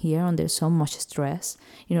working here under so much stress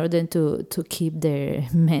in order to keep their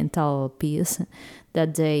mental peace,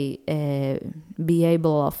 that they be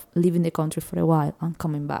able of leaving the country for a while and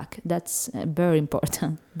coming back. That's very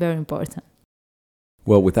important, very important.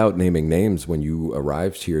 Well, without naming names, when you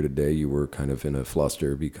arrived here today, you were kind of in a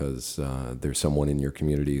fluster because there's someone in your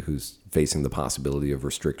community who's facing the possibility of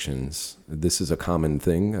restrictions. This is a common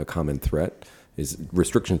thing, a common threat, is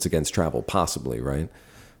restrictions against travel, possibly, right?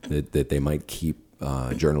 That they might keep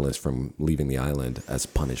journalists from leaving the island as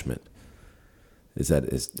punishment. Is that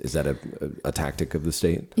a tactic of the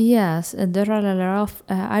state? Yes, there are a lot of,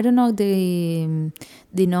 I don't know the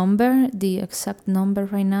exact number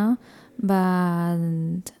right now,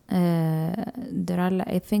 but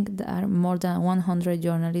I think there are more than 100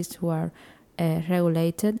 journalists who are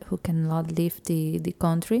regulated, who cannot leave the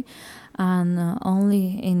country, and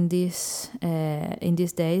only in these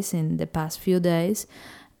days, in the past few days,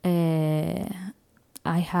 I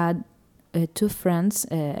had two friends,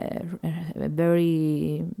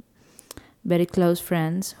 very very close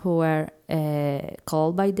friends, who were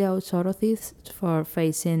called by the authorities for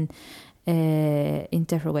facing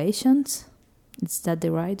interrogations. Is that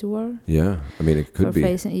the right word? Yeah, I mean, it could be.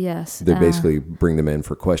 Yes. They basically bring them in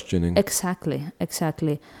for questioning. Exactly.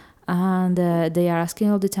 And they are asking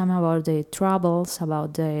all the time about their troubles,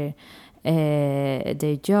 about their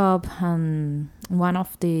job. And one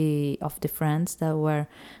of the friends that were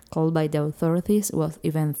called by the authorities was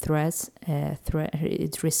even threats.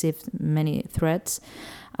 It received many threats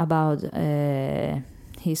about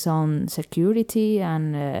his own security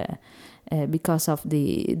and because of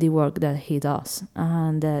the work that he does.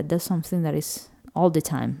 And that's something that is all the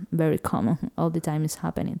time very common. All the time is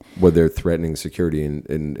happening. Well, they're threatening security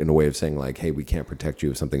in a way of saying like, hey, we can't protect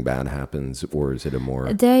you if something bad happens, or is it a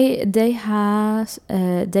more... They have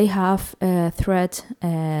threat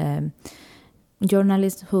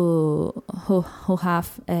journalists who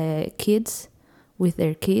have kids with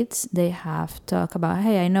their kids, they have talk about,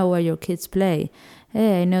 hey, I know where your kids play.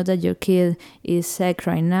 Hey, I know that your kid is sick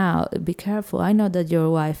right now. Be careful. I know that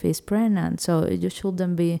your wife is pregnant. So you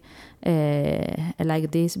shouldn't be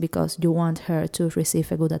like this because you want her to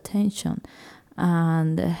receive a good attention.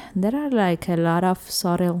 And there are like a lot of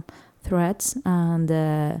subtle threats. And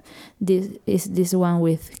this one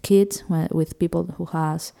with kids, with people who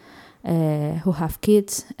have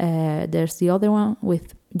kids. There's the other one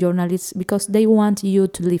with journalists because they want you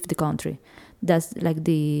to leave the country. That's like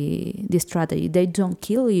the strategy. They don't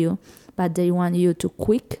kill you, but they want you to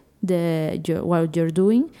quit what you're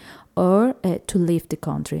doing or to leave the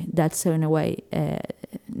country. That's in a way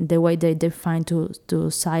the way they find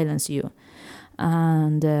to silence you.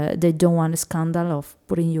 And they don't want a scandal of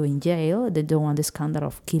putting you in jail. They don't want a scandal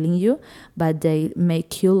of killing you, but they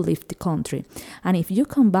make you leave the country. And if you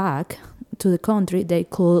come back to the country, they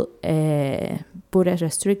could put a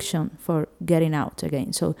restriction for getting out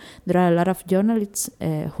again. So there are a lot of journalists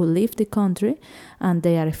who leave the country and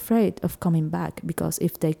they are afraid of coming back because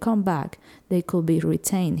if they come back, they could be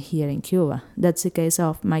retained here in Cuba. That's the case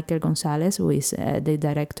of Michael Gonzalez, who is the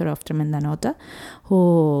director of Tremenda Nota,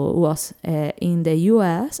 who was in the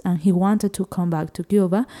US and he wanted to come back to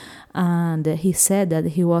Cuba. And he said that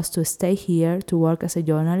he was to stay here to work as a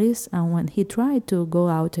journalist. And when he tried to go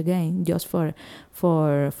out again, just for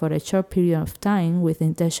a short period of time with the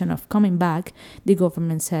intention of coming back, the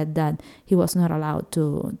government said that he was not allowed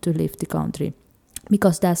to leave the country.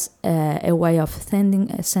 Because that's a way of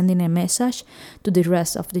sending a message to the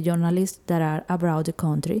rest of the journalists that are abroad the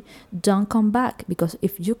country. Don't come back, because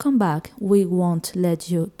if you come back, we won't let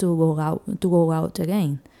you to go out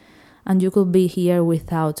again. And you could be here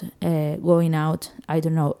without going out, I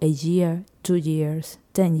don't know, a year, 2 years,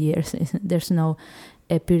 10 years. There's no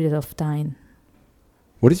a period of time.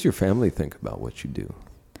 What does your family think about what you do?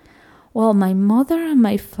 Well, my mother and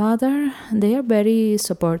my father, they are very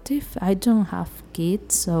supportive. I don't have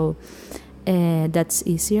kids, so that's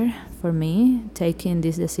easier for me taking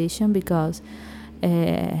this decision because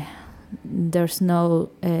there's no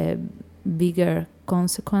bigger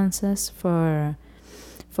consequences for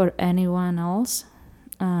anyone else.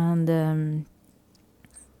 And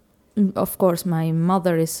of course, my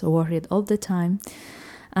mother is worried all the time,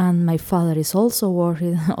 and my father is also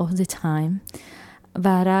worried all the time.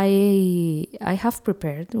 But I have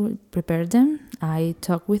prepared them. I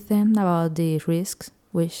talk with them about the risks,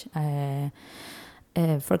 which, for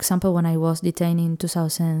example, when I was detained in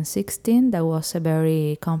 2016, that was a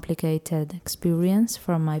very complicated experience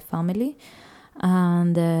for my family.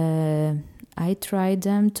 And I tried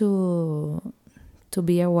them to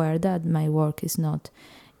be aware that my work is not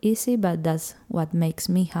easy, but that's what makes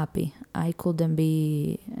me happy. I couldn't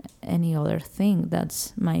be any other thing.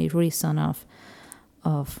 That's my reason of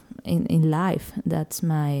in life. That's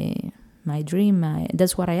my dream.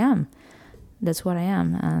 That's what I am.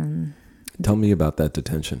 And tell me about that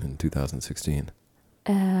detention in 2016.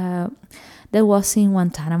 That was in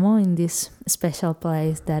Guantanamo, in this special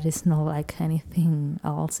place that is not like anything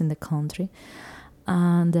else in the country.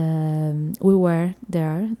 And we were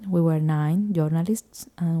there. We were 9 journalists,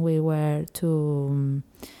 and we went to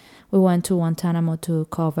Guantanamo to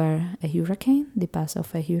cover a hurricane, the path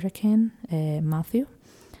of a hurricane, Matthew.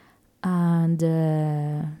 And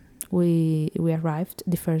we arrived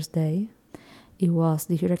the first day.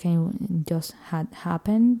 The hurricane just had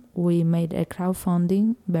happened. We made a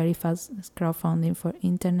crowdfunding, very fast crowdfunding for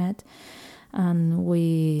internet, and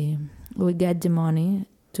we get the money,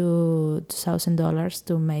 $2,000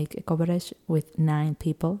 to make a coverage with 9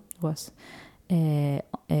 people.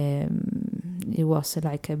 It was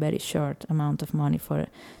like a very short amount of money for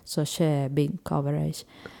such a big coverage.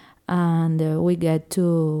 And we get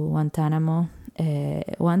to Guantanamo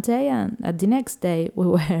one day, and at the next day we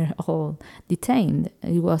were all detained.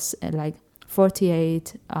 It was like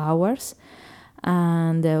 48 hours,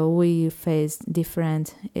 and we faced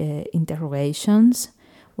different interrogations.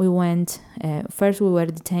 We went, first we were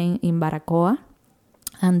detained in Baracoa,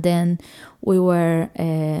 and then we were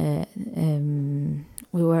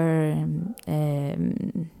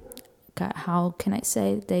how can I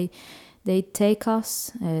say, they took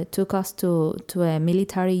us to a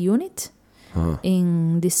military unit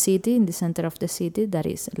in the city, in the center of the city, that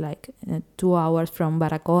is like 2 hours from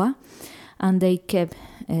Baracoa, and they kept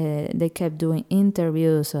doing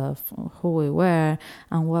interviews of who we were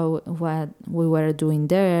and what we were doing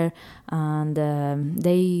there, and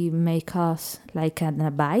they make us like an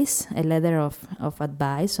advice, a letter of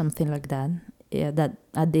advice, something like that. Yeah, that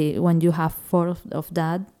when you have 4 of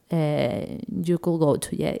that, you could go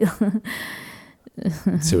to jail.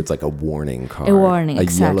 So it's like a warning card. A warning, a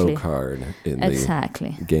exactly. yellow card in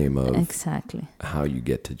Exactly. the game of Exactly. how you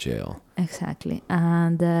get to jail. Exactly.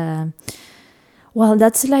 And well,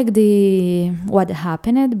 that's like what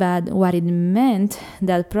happened, but what it meant,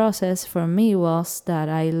 that process for me, was that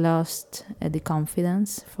I lost the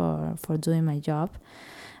confidence for doing my job.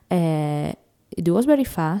 It was very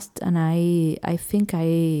fast, and I think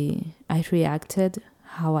I reacted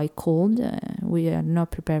how I could. We are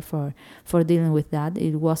not prepared for dealing with that.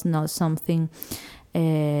 It was not something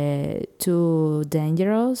too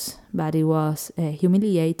dangerous, but it was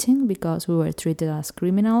humiliating because we were treated as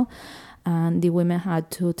criminal, and the women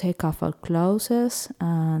had to take off our clothes,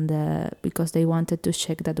 and because they wanted to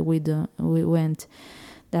check that we didn't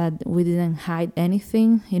hide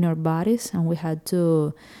anything in our bodies, and we had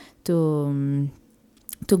to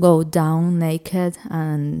go down naked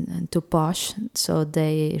and to push, so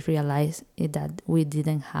they realized that we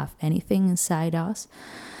didn't have anything inside us.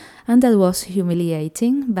 And that was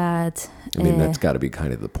humiliating, but... I mean, that's got to be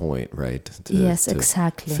kind of the point, right? Yes,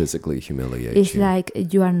 exactly. Physically humiliate It's you. like,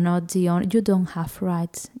 you are not the only... You don't have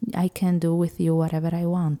rights. I can do with you whatever I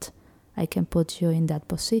want. I can put you in that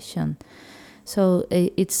position. So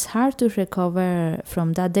it's hard to recover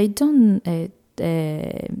from that. They don't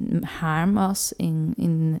harm us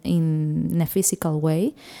in a physical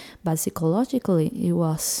way, but psychologically it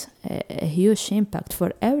was a huge impact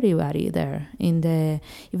for everybody there.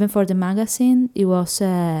 Even for the magazine, it was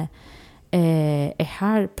a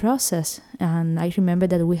hard process, and I remember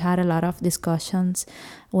that we had a lot of discussions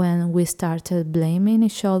when we started blaming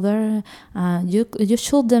each other. You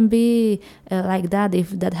shouldn't be like that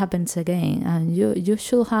if that happens again, and you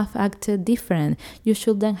should have acted different. You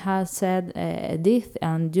shouldn't have said this,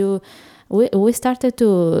 and we started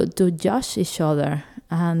to judge each other,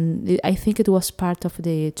 and I think it was part of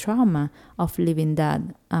the trauma of living that,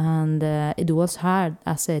 and it was hard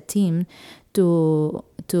as a team to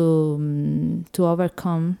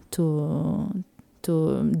overcome, to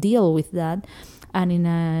deal with that. And in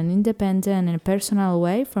an independent and personal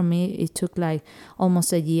way, for me, it took like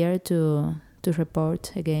almost a year to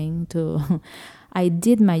report again. I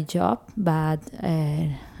did my job, but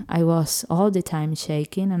I was all the time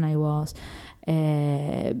shaking, and I was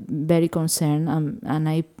very concerned, and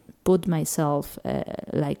I put myself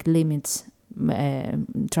like limits,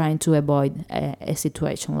 trying to avoid a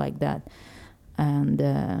situation like that. And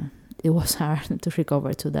it was hard to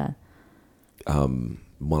recover to that.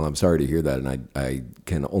 Well, I'm sorry to hear that, and I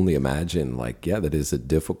can only imagine, like, yeah, that is a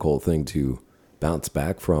difficult thing to bounce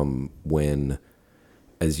back from when,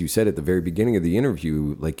 as you said at the very beginning of the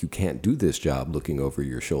interview, like, you can't do this job looking over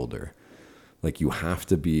your shoulder. Like, you have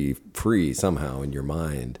to be free somehow in your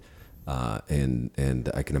mind,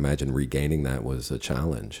 and I can imagine regaining that was a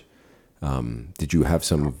challenge. Did you have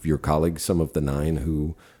some of your colleagues, some of the 9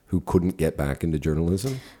 who couldn't get back into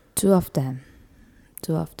journalism? Two of them,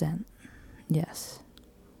 yes.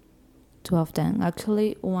 2 of them.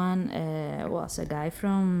 Actually, one was a guy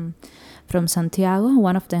from Santiago.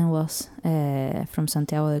 One of them was from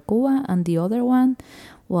Santiago de Cuba, and the other one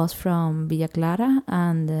was from Villa Clara,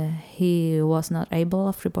 and he was not able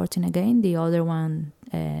of reporting again. The other one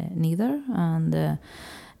neither, and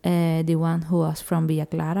the one who was from Villa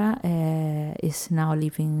Clara is now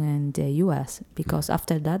living in the U.S. because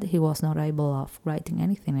after that he was not able of writing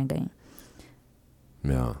anything again.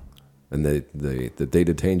 Yeah. And they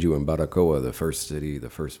detained you in Baracoa, the first city, the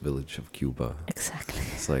first village of Cuba. Exactly.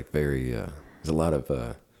 It's like very, there's a lot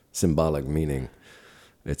of symbolic meaning.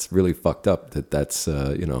 It's really fucked up that's,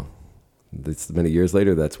 it's many years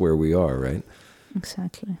later, that's where we are, right?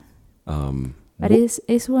 Exactly. But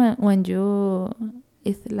it's when you,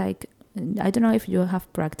 it's like, I don't know if you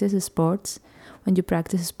have practiced sports. When you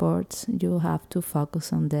practice sports, you have to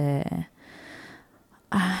focus on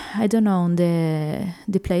on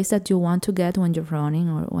the place that you want to get when you're running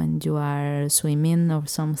or when you are swimming or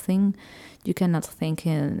something. You cannot think,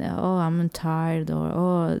 oh, I'm tired, or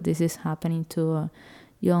oh, this is happening too.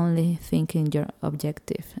 You only think in your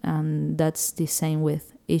objective, and that's the same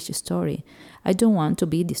with each story. I don't want to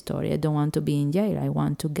be the story. I don't want to be in jail. I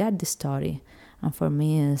want to get the story, and for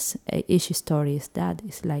me, each story is that.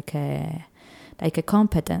 It's like a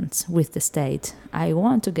competence with the state. I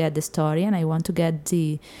want to get the story, and I want to get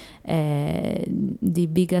the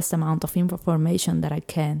biggest amount of information that I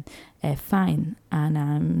can find, and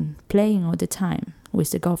I'm playing all the time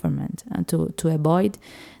with the government, and to avoid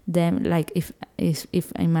them. Like if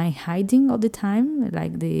am I hiding all the time,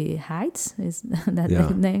 like the Heights is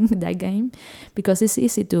that game, because it's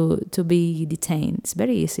easy to be detained. It's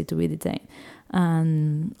very easy to be detained.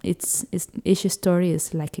 And it's each story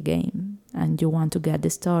is like a game. and you want to get the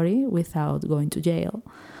story without going to jail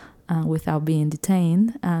and without being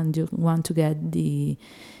detained, and you want to get the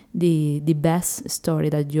best story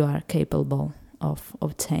that you are capable of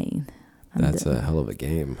obtaining. That's a hell of a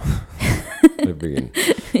game.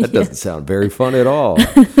 That doesn't sound very fun at all.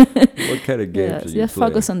 What kind of games are you just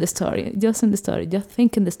playing? focus on the story. Just on the story. Just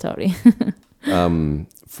think in the story.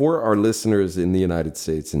 For our listeners in the United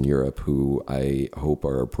States and Europe who I hope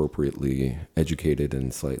are appropriately educated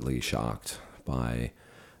and slightly shocked by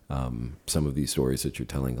some of these stories that you're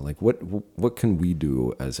telling, like what can we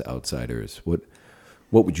do as outsiders? What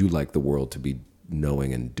would you like the world to be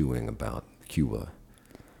knowing and doing about Cuba?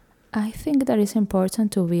 I think that it's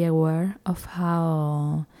important to be aware of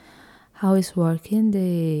how is working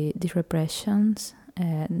the repressions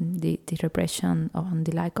and the repression on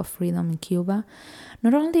the lack of freedom in Cuba,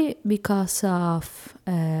 not only because of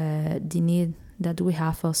the need that we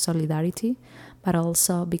have of solidarity, but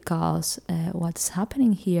also because what's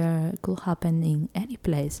happening here could happen in any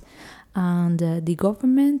place, and the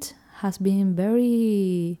government has been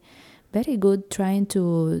very, very good trying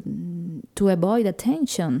to avoid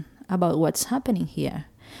attention about what's happening here,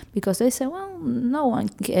 because they say, well, no one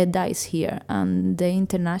dies here, and the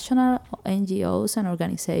international NGOs and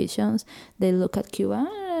organizations, they look at Cuba,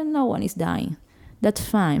 no one is dying. That's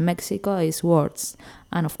fine. Mexico is worse,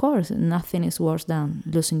 and of course, nothing is worse than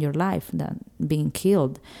losing your life, than being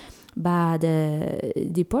killed. But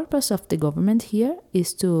the purpose of the government here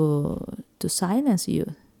is to silence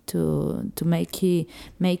you, to make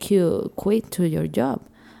you quit to your job,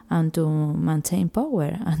 and to maintain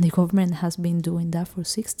power. And the government has been doing that for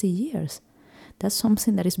 60 years. That's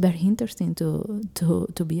something that is very interesting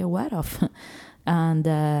to be aware of. And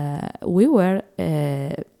we were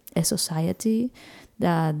a society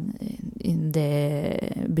that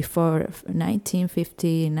before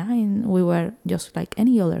 1959, we were just like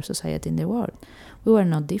any other society in the world. We were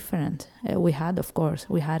not different. We had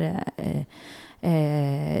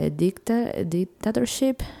a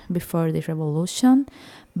dictatorship before the revolution,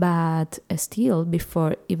 but still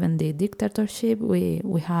before even the dictatorship, we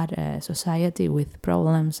had a society with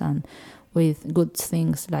problems and with good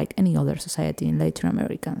things like any other society in Latin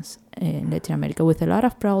America, with a lot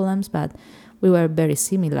of problems, but we were very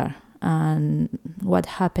similar. And what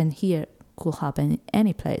happened here could happen in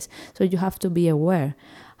any place. So you have to be aware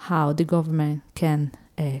how the government can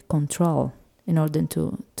control in order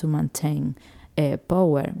to maintain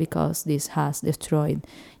power, because this has destroyed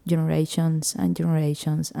generations and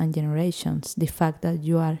generations and generations. The fact that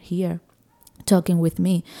you are here talking with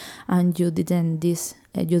me and you didn't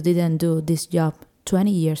do this job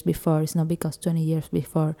 20 years before, it's not because 20 years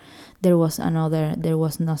before there was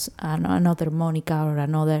not another Monica or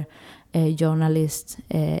another journalist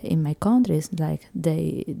in my countries, like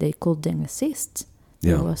they couldn't exist.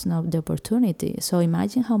 Yeah. There was not the opportunity. So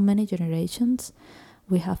imagine how many generations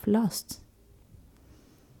we have lost.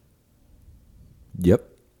 Yep,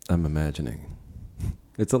 I'm imagining.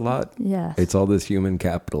 It's a lot. Yes. It's all this human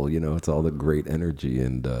capital, it's all the great energy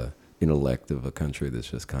and intellect of a country that's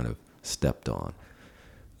just kind of stepped on.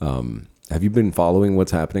 Have you been following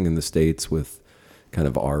what's happening in the States with kind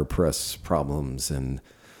of our press problems and,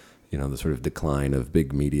 the sort of decline of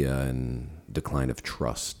big media and decline of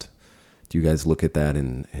trust? Do you guys look at that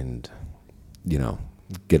and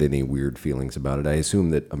get any weird feelings about it? I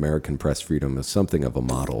assume that American press freedom is something of a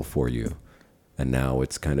model for you, and now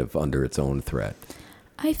it's kind of under its own threat.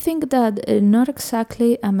 I think that not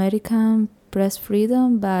exactly American press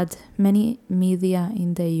freedom, but many media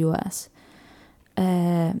in the U.S.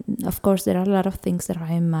 Of course, there are a lot of things that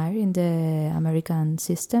I admire in the American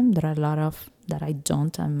system. There are a lot of that I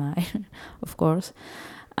don't admire, of course.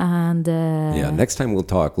 And next time we'll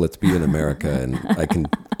talk, let's be in America, and I can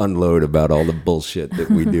unload about all the bullshit that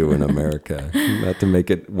we do in America. Not to make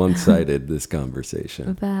it one-sided, this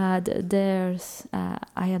conversation. But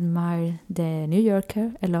I admire the New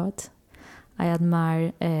Yorker a lot. I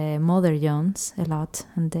admire Mother Jones a lot,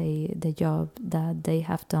 and the job that they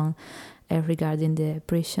have done regarding the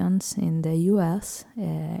prisons in the U.S.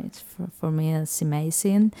 It's for me, it's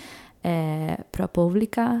amazing.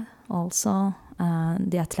 ProPublica also.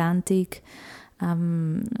 The Atlantic.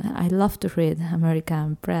 I love to read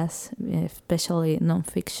American press, especially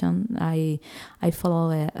nonfiction. I follow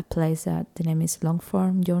a place that the name is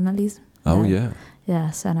Longform Journalism. Oh, yeah.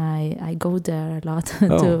 Yes, and I go there a lot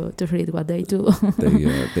to read what they do.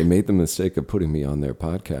 They made the mistake of putting me on their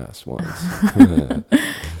podcast once.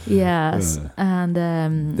 Yes, and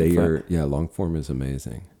Longform is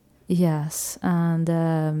amazing. Yes,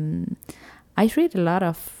 and I read a lot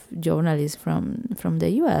of journalists from the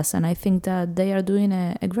U.S. and I think that they are doing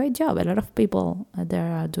a great job. A lot of people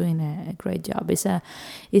there are doing a great job. It's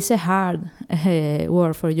a hard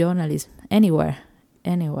work for journalists anywhere.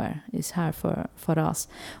 It's hard for us.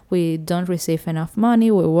 We don't receive enough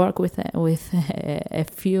money. We work with a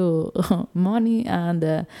few money,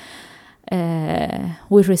 and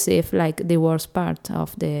we receive like the worst part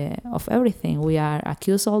of everything. We are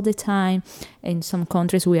accused all the time. In some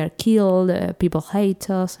countries we are killed. People hate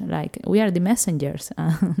us. Like, we are the messengers.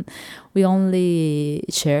 We only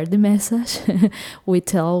share the message. We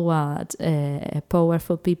tell what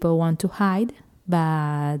powerful people want to hide,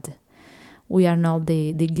 but we are not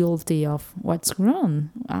the guilty of what's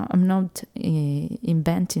wrong. I'm not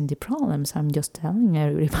inventing the problems. I'm just telling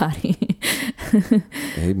everybody.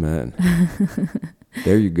 Amen.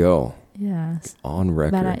 There you go. Yes. On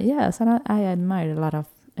record. But I admire a lot of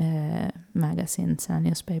magazines and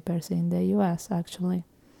newspapers in the U.S. actually.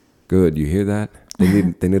 Good. You hear that? They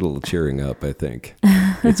need a little cheering up, I think.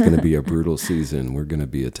 It's going to be a brutal season. We're going to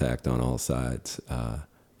be attacked on all sides,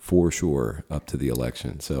 for sure, up to the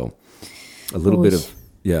election. So a little bit of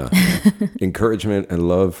encouragement and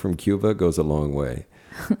love from Cuba goes a long way.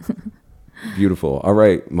 Beautiful. All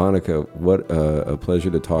right, Monica, what a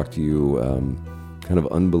pleasure to talk to you. Kind of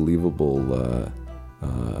unbelievable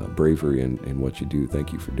bravery in what you do.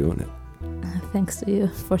 Thank you for doing it. Thanks to you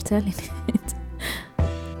for telling it.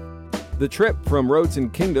 The Trip from Roads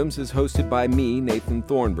and Kingdoms is hosted by me, Nathan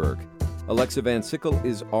Thornburg. Alexa Van Sickle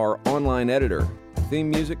is our online editor. Theme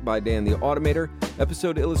music by Dan the Automator.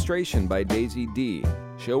 Episode illustration by Daisy D.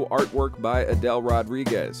 Show artwork by Adele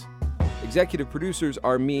Rodriguez. Executive producers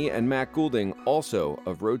are me and Matt Goulding, also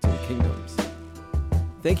of Roads and Kingdoms.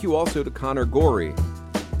 Thank you also to Connor Gorey,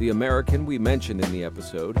 the American we mentioned in the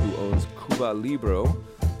episode, who owns Cuba Libro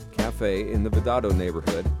Cafe in the Vedado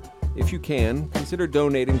neighborhood. If you can, consider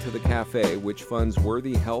donating to the cafe, which funds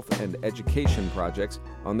worthy health and education projects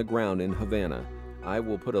on the ground in Havana. I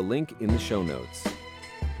will put a link in the show notes.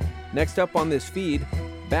 Next up on this feed,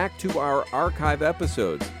 back to our archive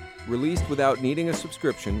episodes, released without needing a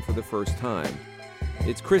subscription for the first time.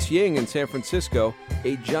 It's Chris Ying in San Francisco,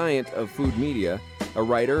 a giant of food media, a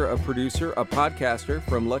writer, a producer, a podcaster,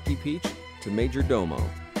 from Lucky Peach to Major Domo.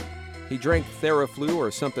 He drank Theraflu or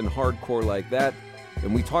something hardcore like that,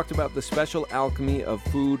 and we talked about the special alchemy of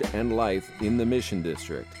food and life in the Mission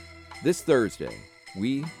District. This Thursday,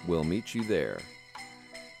 we will meet you there.